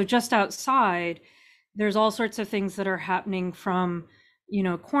 So just outside, there's all sorts of things that are happening from,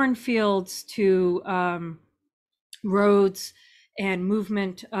 cornfields to roads and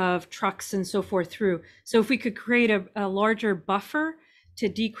movement of trucks and so forth through. So if we could create a larger buffer to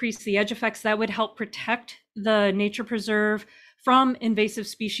decrease the edge effects, that would help protect the nature preserve from invasive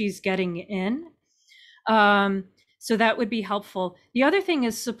species getting in. So that would be helpful. The other thing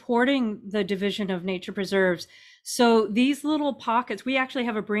is supporting the division of nature preserves. So these little pockets, we actually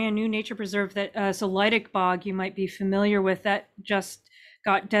have a brand new nature preserve that, so Leidig Bog, you might be familiar with, that just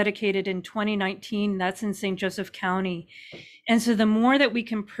got dedicated in 2019. That's in St. Joseph County. And so the more that we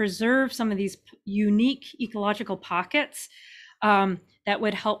can preserve some of these unique ecological pockets, that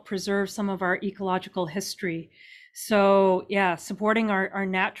would help preserve some of our ecological history. So yeah, supporting our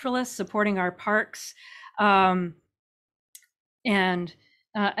naturalists, supporting our parks, and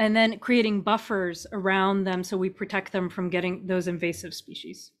then creating buffers around them so we protect them from getting those invasive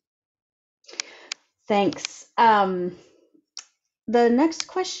species. Thanks. The next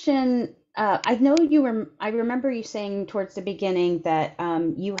question, I know I remember you saying towards the beginning that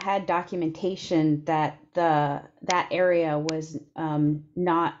you had documentation that that area was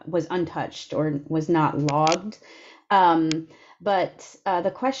was untouched or was not logged. But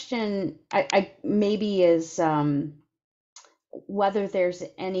the question I maybe is whether there's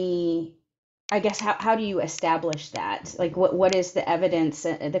any, I guess, how do you establish that? Like, what is the evidence?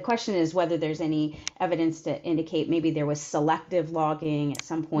 The question is whether there's any evidence to indicate maybe there was selective logging at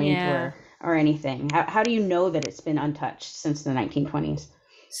some point, Yeah. or anything. How do you know that it's been untouched since the 1920s?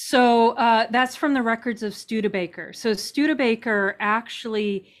 So that's from the records of Studebaker. So Studebaker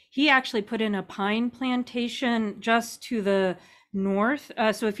he actually put in a pine plantation just to the north.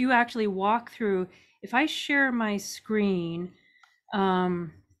 So if you actually walk through, if I share my screen,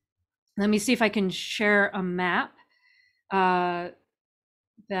 let me see if I can share a map that,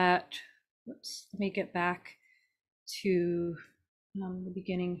 whoops, let me get back to the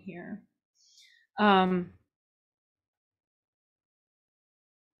beginning here. All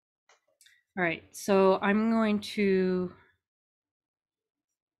right, so I'm going to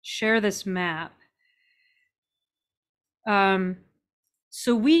share this map.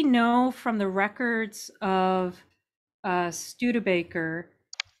 So we know from the records of Studebaker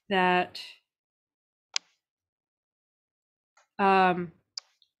that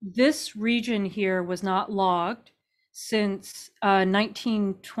this region here was not logged since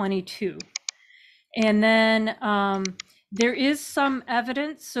 1922. And then there is some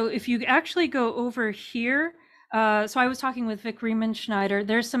evidence. So if you actually go over here, so I was talking with Vic Riemenschneider,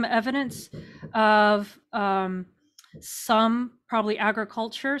 there's some evidence of some probably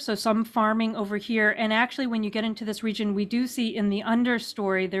agriculture, so some farming over here. And actually, when you get into this region, we do see in the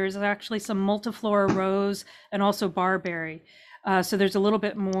understory, there's actually some multiflora rose and also barberry. So there's a little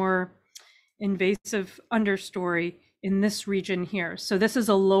bit more invasive understory in this region here. So this is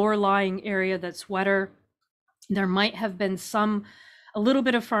a lower lying area that's wetter. There might have been a little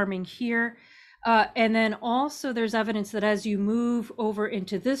bit of farming here. And then also there's evidence that as you move over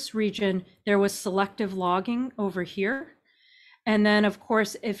into this region, there was selective logging over here. And then of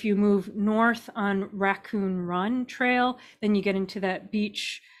course, if you move north on Raccoon Run Trail, then you get into that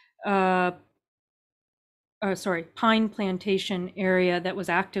beach, pine plantation area that was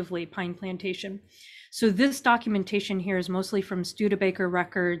actively pine plantation. So this documentation here is mostly from Studebaker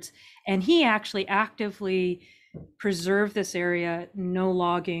records, and he actually actively preserved this area, no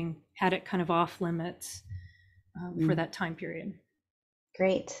logging, had it kind of off limits for that time period.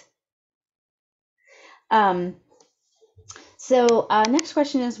 Great. So next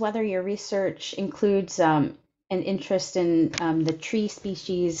question is whether your research includes an interest in the tree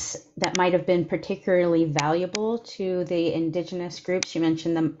species that might have been particularly valuable to the indigenous groups. You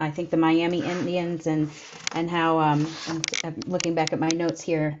mentioned them, I think the Miami Indians, and how I'm looking back at my notes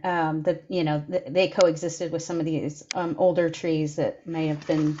here, that they coexisted with some of these older trees that may have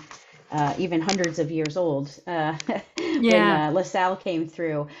been even hundreds of years old when LaSalle came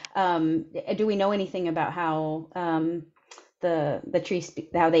through. Do we know anything about how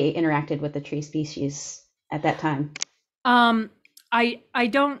how they interacted with the tree species at that time? I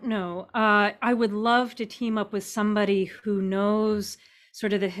don't know. I would love to team up with somebody who knows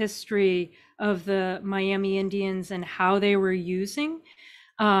sort of the history of the Miami Indians and how they were using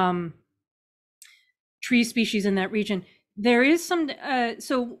um, tree species in that region. There is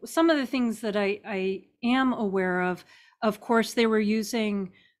so some of the things that I am aware of course, they were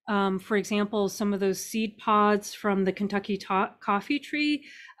using, for example, some of those seed pods from the Kentucky coffee tree.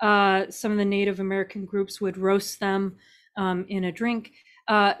 Some of the Native American groups would roast them in a drink.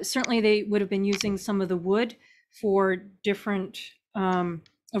 Certainly, they would have been using some of the wood for different, a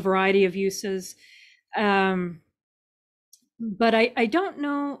variety of uses. But I don't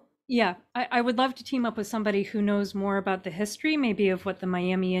know. Yeah, I would love to team up with somebody who knows more about the history, maybe of what the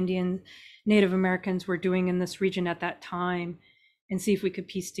Miami Indian Native Americans were doing in this region at that time, and see if we could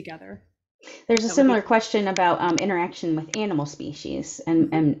piece together. There's a That would be similar question about interaction with animal species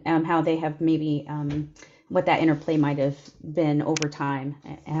and how they have maybe what that interplay might have been over time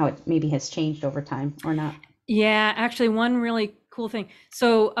and how it maybe has changed over time or not. Yeah, actually, one really cool thing.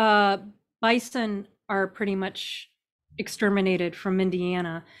 So bison are pretty much exterminated from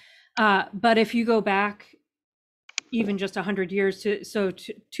Indiana. But if you go back even just 100 years to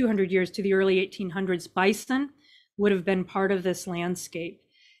 200 years to the early 1800s, bison would have been part of this landscape.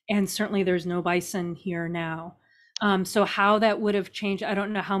 And certainly there's no bison here now. So how that would have changed, I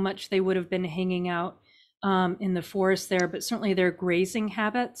don't know how much they would have been hanging out in the forest there, but certainly their grazing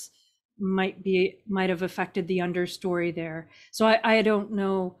habits might have affected the understory there. So I don't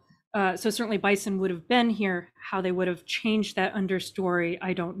know. So certainly bison would have been here. How they would have changed that understory,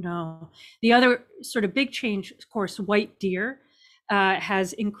 I don't know. The other sort of big change, of course, white deer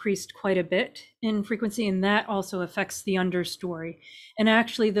has increased quite a bit in frequency, and that also affects the understory. And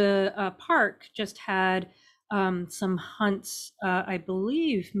actually, the park just had some hunts, I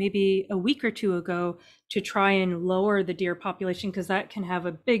believe, maybe a week or two ago, to try and lower the deer population, because that can have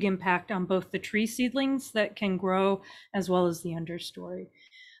a big impact on both the tree seedlings that can grow as well as the understory.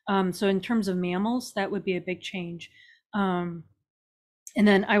 So in terms of mammals, that would be a big change. And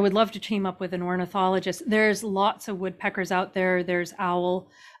then I would love to team up with an ornithologist. There's lots of woodpeckers out there. There's owl.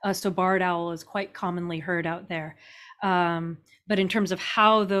 So barred owl is quite commonly heard out there. But in terms of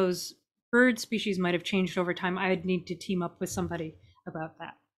how those bird species might have changed over time, I'd need to team up with somebody about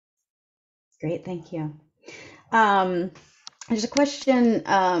that. Great, thank you. There's a question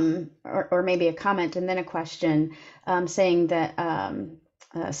or maybe a comment and then a question saying that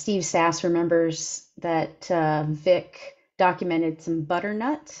Steve Sass remembers that Vic documented some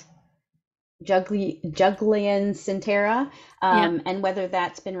butternut, Juglian Centera, and whether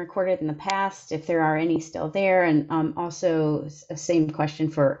that's been recorded in the past, if there are any still there, and also a same question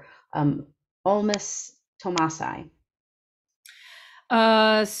for Ulmus thomasi.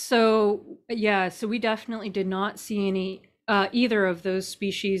 So we definitely did not see any either of those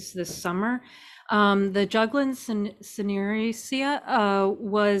species this summer. The Juglans cinerea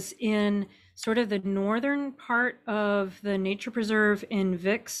was in sort of the northern part of the nature preserve in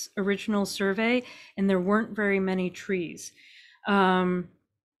Vic's original survey, and there weren't very many trees. And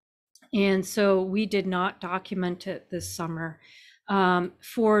so we did not document it this summer.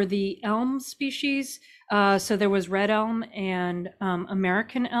 For the elm species, so there was red elm and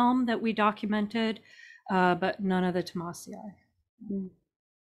American elm that we documented, but none of the thomasi.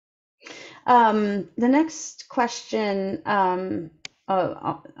 The next question,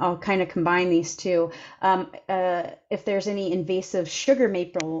 I'll kind of combine these two. If there's any invasive sugar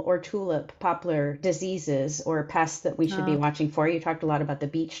maple or tulip poplar diseases or pests that we should be watching for. You talked a lot about the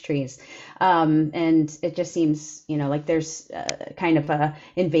beech trees, and it just seems, like there's kind of a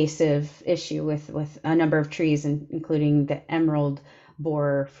invasive issue with a number of trees, including the emerald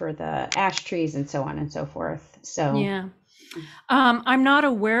borer for the ash trees and so on and so forth. So yeah. I'm not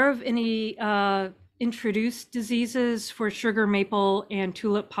aware of any introduced diseases for sugar maple and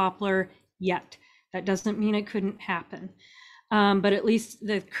tulip poplar yet. That doesn't mean it couldn't happen. But at least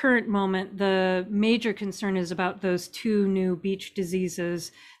the current moment, the major concern is about those two new beech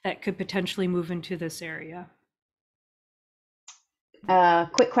diseases that could potentially move into this area.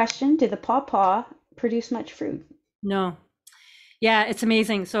 Quick question, did the pawpaw produce much fruit? No. Yeah, it's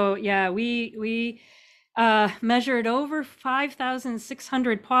amazing. So yeah, we measured over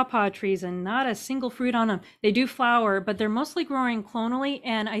 5,600 pawpaw trees and not a single fruit on them. They do flower, but they're mostly growing clonally.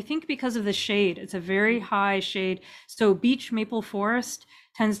 And I think because of the shade, it's a very high shade. So beech maple forest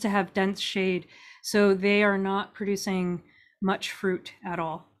tends to have dense shade. So they are not producing much fruit at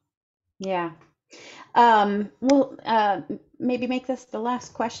all. Yeah. We'll maybe make this the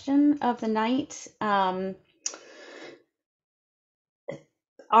last question of the night.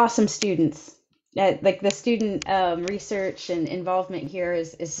 Awesome students. like the student research and involvement here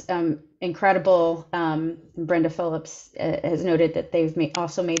is incredible. Brenda Phillips has noted that they've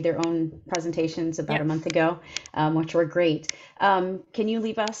also made their own presentations about Yeah. a month ago, which were great. Can you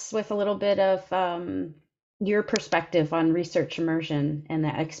leave us with a little bit of your perspective on research immersion and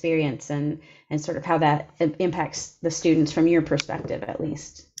that experience, and sort of how that impacts the students from your perspective, at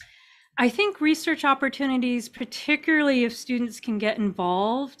least? I think research opportunities, particularly if students can get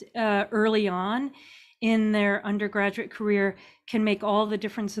involved early on in their undergraduate career, can make all the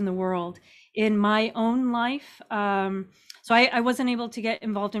difference in the world. In my own life, so I wasn't able to get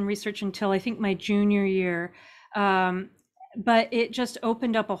involved in research until I think my junior year, but it just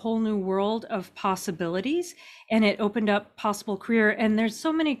opened up a whole new world of possibilities, and it opened up possible career. And there's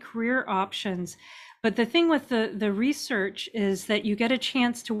so many career options. But the thing with the research is that you get a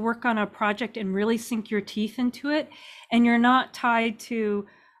chance to work on a project and really sink your teeth into it. And you're not tied to,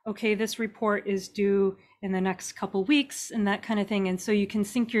 okay, this report is due in the next couple weeks and that kind of thing. And so you can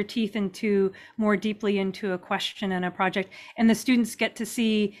sink your teeth into more deeply into a question and a project. And the students get to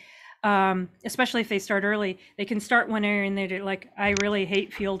see, especially if they start early, they can start one area and they're like, I really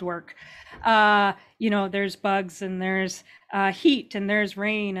hate field work. There's bugs and there's heat and there's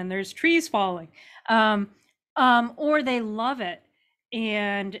rain and there's trees falling. Or they love it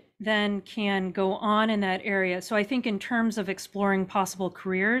and then can go on in that area. So I think in terms of exploring possible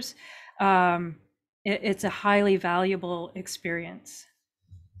careers, it's a highly valuable experience.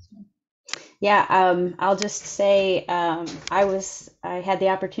 Yeah, I'll just say I had the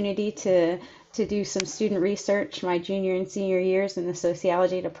opportunity to do some student research my junior and senior years in the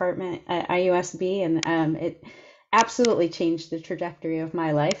sociology department at IUSB, and it absolutely changed the trajectory of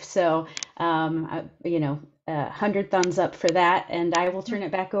my life. So, 100 thumbs up for that, and I will turn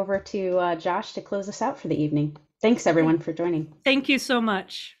it back over to Josh to close us out for the evening. Thanks everyone for joining. Thank you so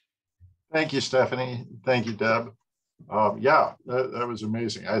much. Thank you, Stephanie. Thank you, Deb. Yeah, that was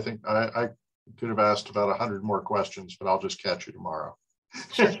amazing. I think I could have asked about 100 more questions, but I'll just catch you tomorrow.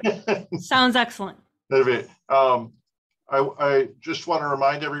 Sure. Sounds excellent. I just want to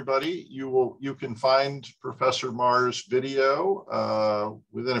remind everybody, you can find Professor Marr's video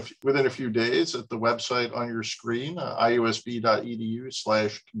within a few days at the website on your screen,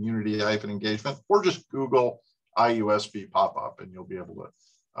 iusb.edu/community-engagement, or just Google IUSB pop-up and you'll be able to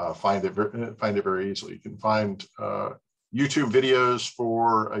find it very easily. You can find YouTube videos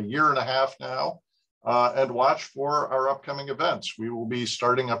for a year and a half now, and watch for our upcoming events. We will be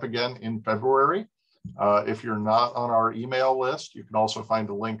starting up again in February. If you're not on our email list, you can also find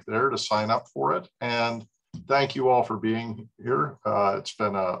a link there to sign up for it. And thank you all for being here. It's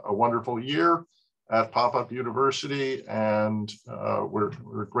been a wonderful year at Pop-Up University, and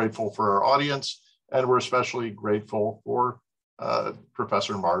we're grateful for our audience, and we're especially grateful for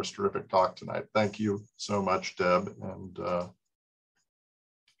Professor Marr's terrific talk tonight. Thank you so much, Deb, and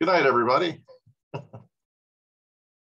good night, everybody.